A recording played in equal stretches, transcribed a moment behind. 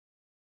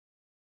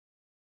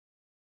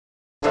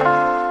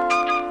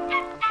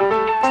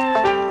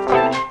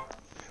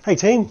Hey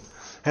team,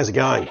 how's it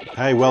going?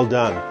 Hey, well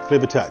done.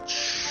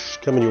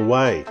 Clevertouch coming your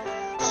way.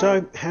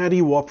 So how do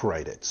you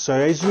operate it? So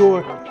as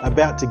you're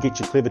about to get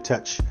your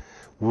Clevertouch,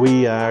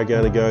 we are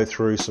going to go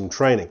through some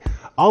training.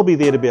 I'll be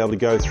there to be able to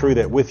go through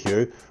that with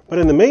you, but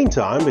in the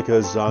meantime,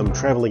 because I'm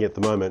traveling at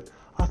the moment,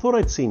 I thought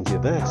I'd send you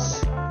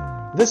this.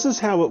 This is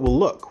how it will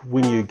look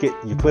when you get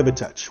your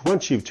Clevertouch.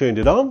 Once you've turned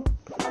it on,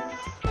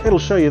 it'll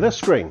show you this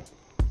screen.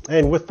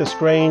 And with the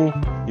screen,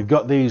 you've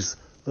got these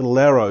little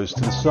arrows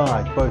to the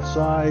side, both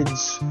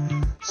sides,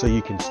 so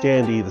you can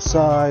stand either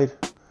side.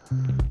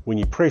 When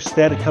you press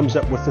that, it comes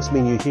up with this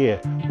menu here.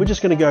 We're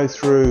just going to go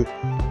through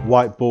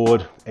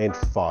Whiteboard and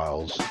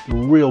files,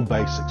 real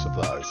basics of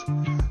those.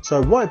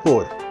 So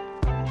Whiteboard,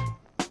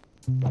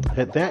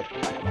 hit that.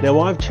 Now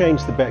I've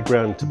changed the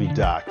background to be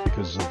dark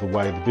because of the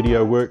way the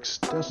video works.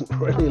 Doesn't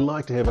really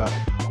like to have a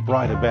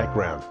brighter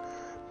background.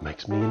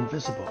 Makes me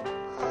invisible.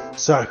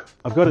 So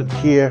I've got it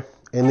here,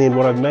 and then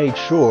what I've made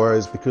sure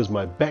is, because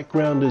my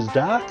background is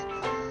dark,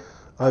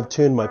 I've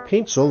turned my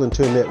pencil and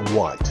turned that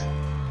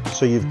white.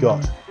 So you've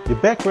got your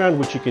background,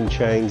 which you can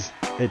change.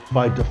 It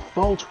by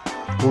default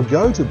will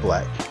go to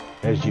black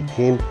as your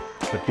pen,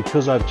 but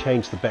because I've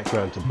changed the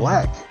background to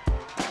black,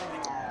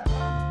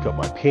 got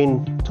my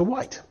pen to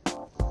white.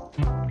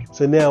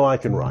 So now I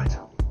can write.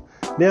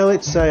 Now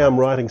let's say I'm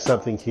writing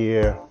something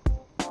here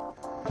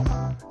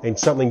and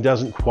something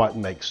doesn't quite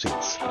make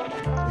sense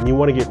and you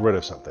want to get rid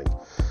of something.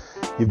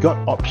 You've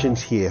got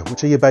options here,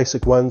 which are your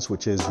basic ones,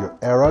 which is your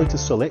arrow to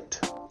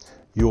select,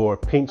 your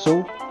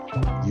pencil,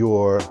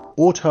 your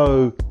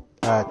auto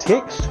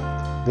text,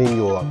 then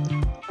your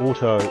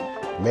auto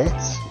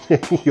maths,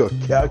 your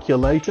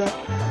calculator,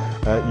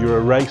 your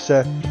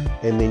eraser,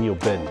 and then your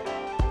bin.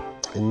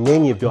 And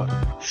then you've got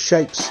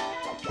shapes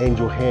and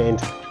your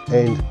hand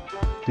and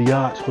the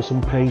art for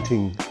some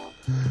painting.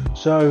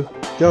 So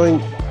going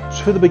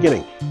to the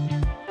beginning,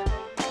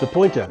 the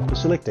pointer for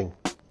selecting.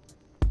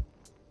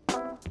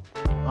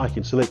 I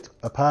can select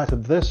a part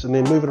of this and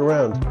then move it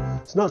around.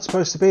 It's not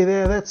supposed to be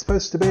there, that's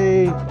supposed to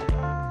be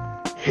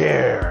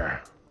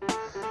here.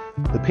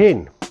 The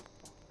pen,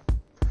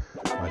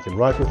 I can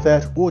write with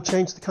that or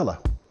change the color.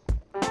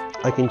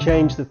 I can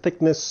change the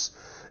thickness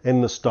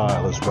and the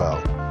style as well.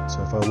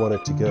 So if I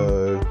wanted to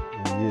go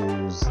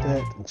and use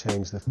that and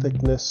change the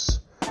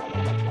thickness,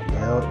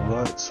 now it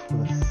writes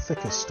with a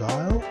thicker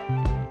style.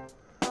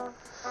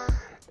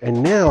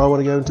 And now I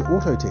want to go into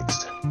auto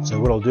text. So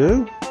what I'll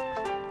do,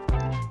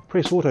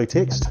 press auto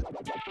text,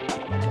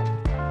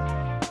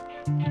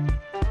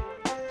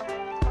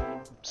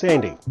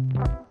 Sandy,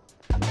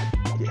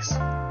 yes.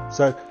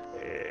 So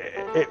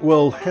it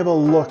will have a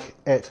look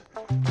at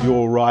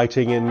your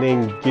writing and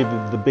then give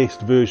the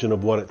best version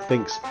of what it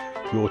thinks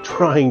you're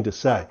trying to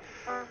say.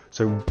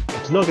 So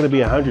it's not going to be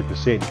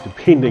 100%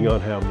 depending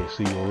on how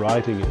messy your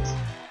writing is.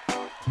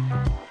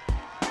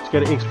 Let's go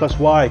to X plus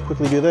Y,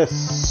 quickly do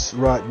this.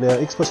 Right now,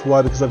 X plus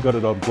Y, because I've got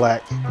it on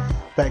black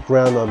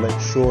background, I'll make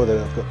sure that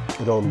I've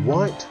got it on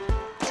white.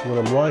 So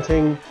when I'm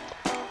writing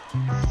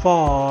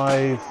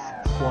 5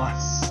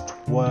 plus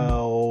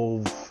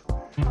 12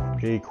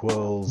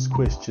 equals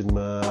question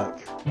mark,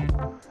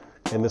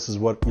 and this is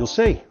what you'll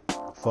see.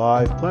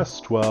 5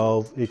 plus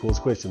 12 equals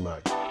question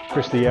mark.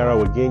 Press the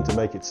arrow again to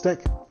make it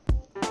stick.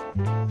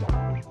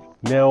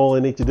 Now all I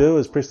need to do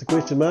is press the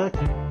question mark,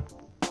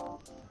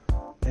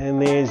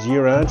 and there's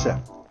your answer.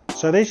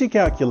 So there's your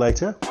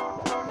calculator.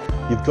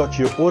 You've got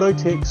your auto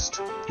text,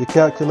 your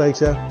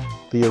calculator,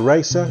 the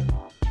eraser.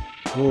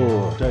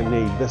 Oh, don't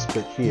need this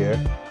bit here.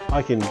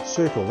 I can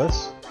circle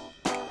this.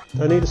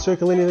 Don't need to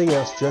circle anything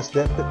else, just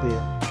that bit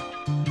there.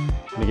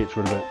 And it gets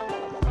rid of it.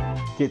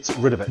 Gets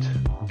rid of it.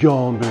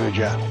 Gone,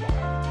 Berger.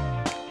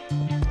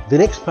 The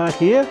next part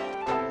here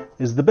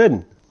is the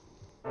bin.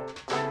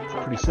 It's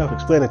pretty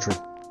self-explanatory.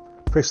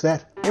 Press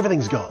that,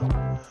 everything's gone.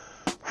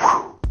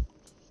 Whew.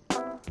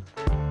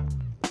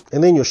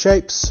 And then your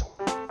shapes.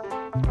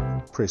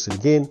 Press it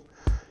again.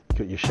 You've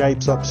got your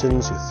shapes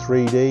options, your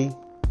 3D,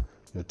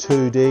 your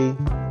 2D.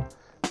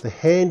 The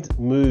hand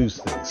moves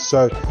things.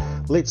 So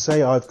let's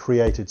say I've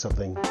created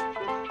something.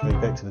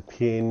 Going back to the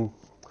pen,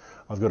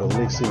 I've got a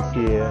lesson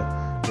here.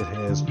 It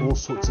has all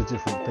sorts of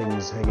different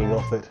things hanging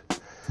off it.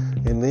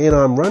 And then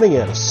I'm running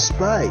out of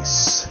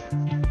space.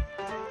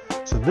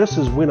 So this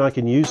is when I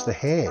can use the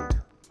hand.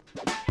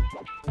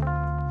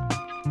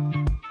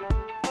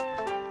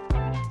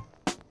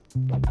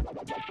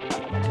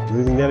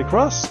 Moving that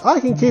across, I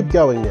can keep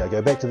going now.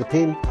 Go back to the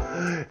pen,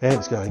 and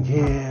it's going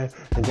here,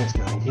 and that's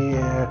going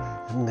here,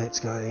 and that's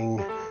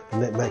going,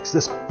 and that makes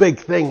this big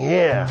thing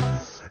here.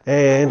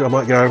 And I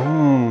might go,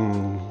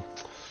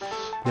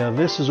 Now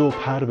this is all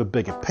part of a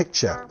bigger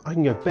picture. I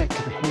can go back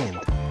to the hand.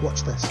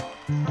 Watch this.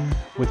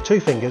 With 2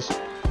 fingers.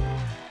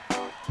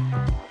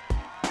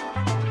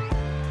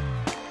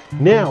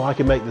 Now I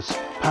can make this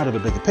part of a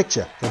bigger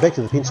picture. Go back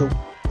to the pencil.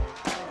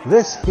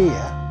 This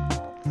here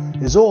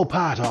is all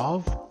part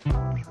of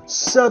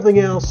something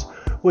else,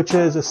 which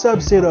is a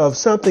subset of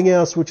something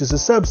else, which is a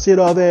subset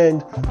of,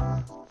 and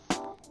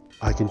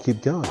I can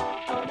keep going.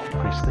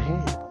 Press the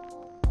hand.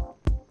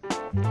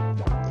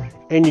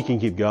 And you can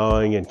keep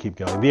going and keep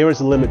going. There is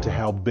a limit to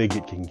how big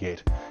it can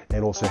get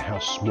and also how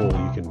small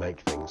you can make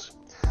things.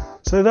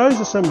 So those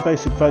are some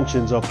basic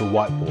functions of the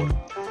whiteboard.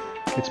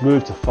 Let's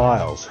move to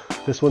files.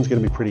 This one's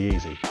going to be pretty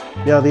easy.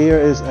 Now there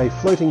is a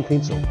floating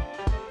pencil,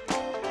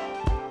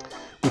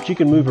 which you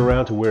can move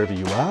around to wherever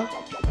you are.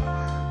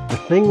 The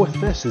thing with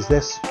this is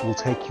this will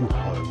take you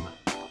home.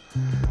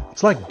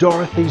 It's like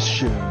Dorothy's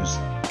shoes.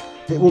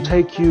 It will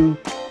take you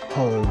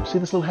home. See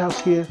this little house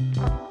here?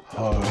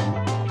 Home.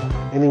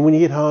 And then when you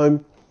get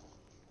home,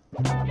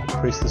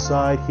 press the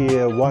side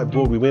here,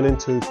 whiteboard, we went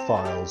into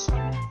files.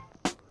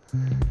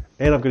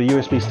 And I've got a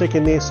USB stick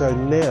in there, so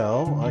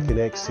now I can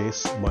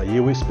access my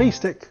USB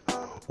stick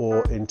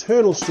or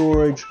internal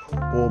storage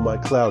or my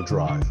cloud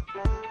drive.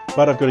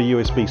 But I've got a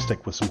USB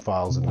stick with some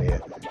files in there.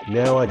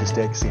 Now I just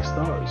access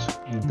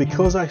those.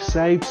 Because I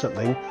saved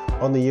something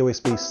on the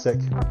USB stick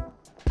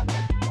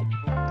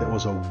that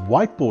was a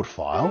whiteboard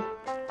file,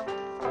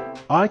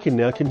 I can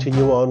now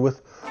continue on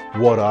with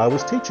what I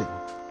was teaching.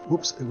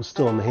 Whoops, it was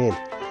still on the hand.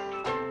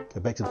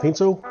 Go back to the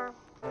pencil,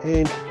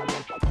 and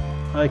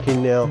I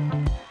can now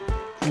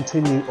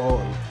continue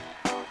on.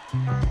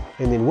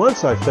 And then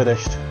once I've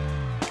finished,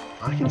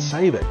 I can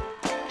save it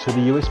to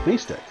the USB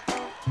stick.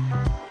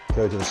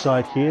 Go to the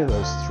side here,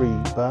 those 3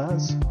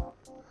 bars.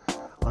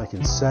 I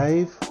can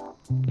save.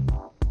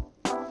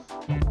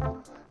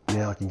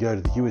 Now I can go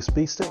to the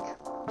USB stick.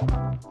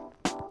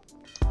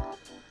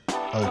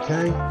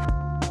 OK.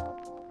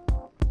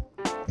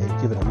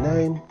 And give it a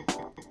name.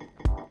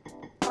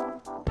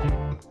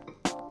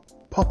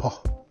 Pop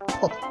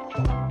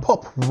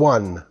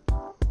 1.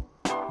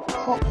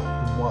 Pop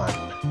 1.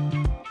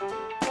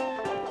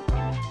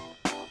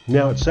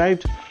 Now it's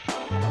saved.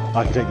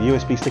 I can take the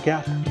USB stick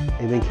out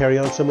and then carry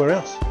on somewhere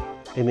else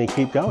and then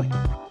keep going.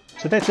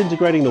 So that's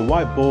integrating the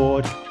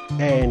whiteboard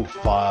and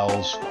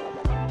files.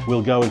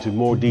 We'll go into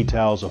more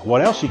details of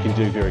what else you can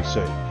do very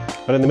soon.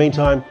 But in the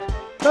meantime,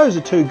 those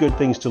are 2 good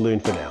things to learn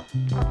for now.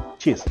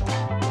 Cheers.